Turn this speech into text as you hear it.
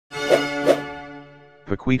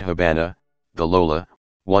Paquete Habana, the Lola,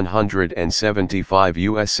 175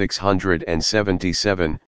 U.S.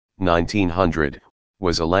 677, 1900,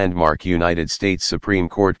 was a landmark United States Supreme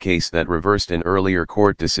Court case that reversed an earlier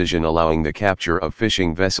court decision allowing the capture of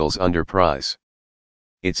fishing vessels under prize.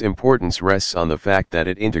 Its importance rests on the fact that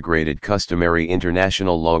it integrated customary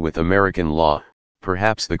international law with American law,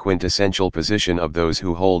 perhaps the quintessential position of those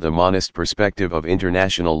who hold a monist perspective of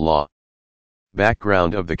international law.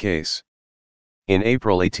 Background of the case. In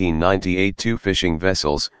April 1898, two fishing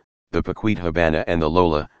vessels, the Paquete Habana and the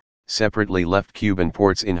Lola, separately left Cuban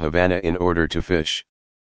ports in Havana in order to fish.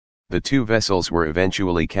 The two vessels were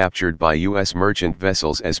eventually captured by U.S. merchant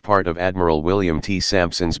vessels as part of Admiral William T.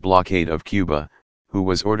 Sampson's blockade of Cuba, who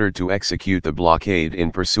was ordered to execute the blockade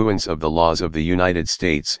in pursuance of the laws of the United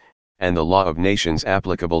States, and the law of nations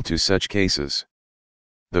applicable to such cases.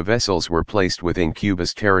 The vessels were placed within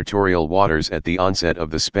Cuba's territorial waters at the onset of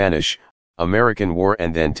the Spanish-American War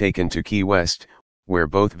and then taken to Key West, where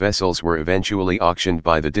both vessels were eventually auctioned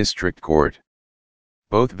by the district court.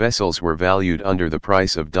 Both vessels were valued under the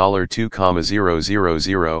price of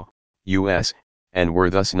 $2,000 US, and were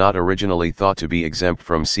thus not originally thought to be exempt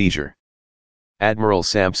from seizure. Admiral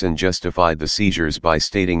Sampson justified the seizures by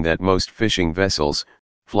stating that most fishing vessels,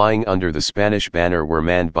 flying under the Spanish banner, were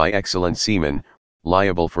manned by excellent seamen,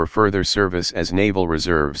 liable for further service as naval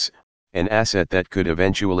reserves, an asset that could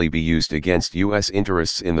eventually be used against U.S.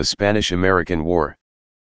 interests in the Spanish-American War.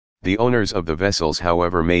 The owners of the vessels,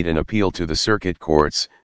 however, made an appeal to the circuit courts,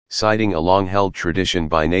 citing a long-held tradition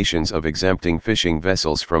by nations of exempting fishing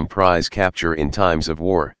vessels from prize capture in times of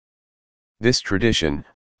war. This tradition,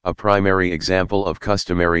 a primary example of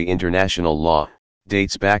customary international law,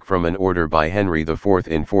 dates back from an order by Henry IV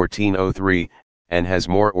in 1403, and has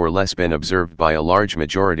more or less been observed by a large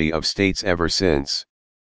majority of states ever since.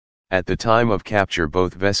 At the time of capture,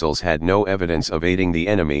 both vessels had no evidence of aiding the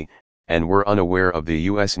enemy, and were unaware of the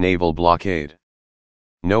U.S. naval blockade.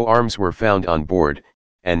 No arms were found on board,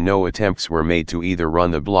 and no attempts were made to either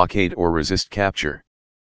run the blockade or resist capture.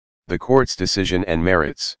 The court's decision and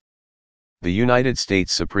merits. The United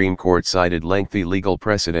States Supreme Court cited lengthy legal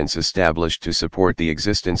precedents established to support the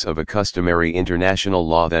existence of a customary international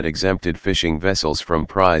law that exempted fishing vessels from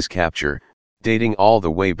prize capture, dating all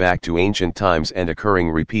the way back to ancient times and occurring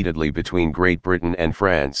repeatedly between Great Britain and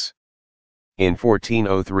France. In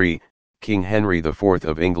 1403, King Henry IV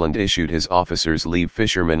of England issued his officers leave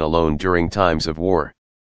fishermen alone during times of war.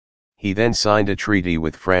 He then signed a treaty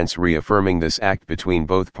with France reaffirming this act between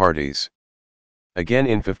both parties. Again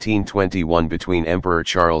in 1521, between Emperor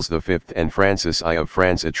Charles V and Francis I of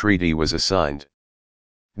France, a treaty was signed.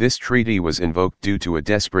 This treaty was invoked due to a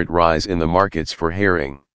desperate rise in the markets for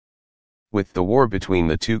herring. With the war between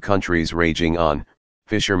the two countries raging on,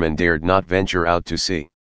 fishermen dared not venture out to sea.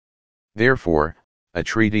 Therefore, a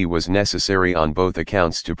treaty was necessary on both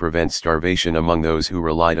accounts to prevent starvation among those who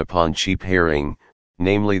relied upon cheap herring,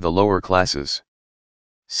 namely the lower classes.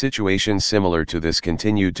 Situations similar to this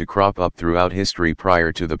continued to crop up throughout history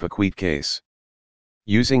prior to the Paquete case.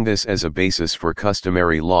 Using this as a basis for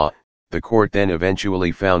customary law, the court then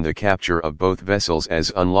eventually found the capture of both vessels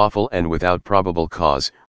as unlawful and without probable cause,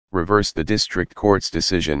 reversed the district court's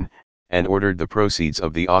decision, and ordered the proceeds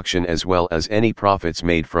of the auction as well as any profits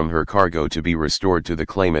made from her cargo to be restored to the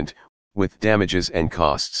claimant, with damages and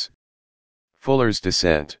costs. Fuller's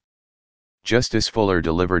dissent. Justice Fuller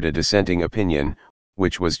delivered a dissenting opinion,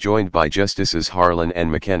 which was joined by Justices Harlan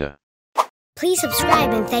and McKenna. Please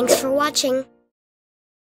subscribe and thanks for watching.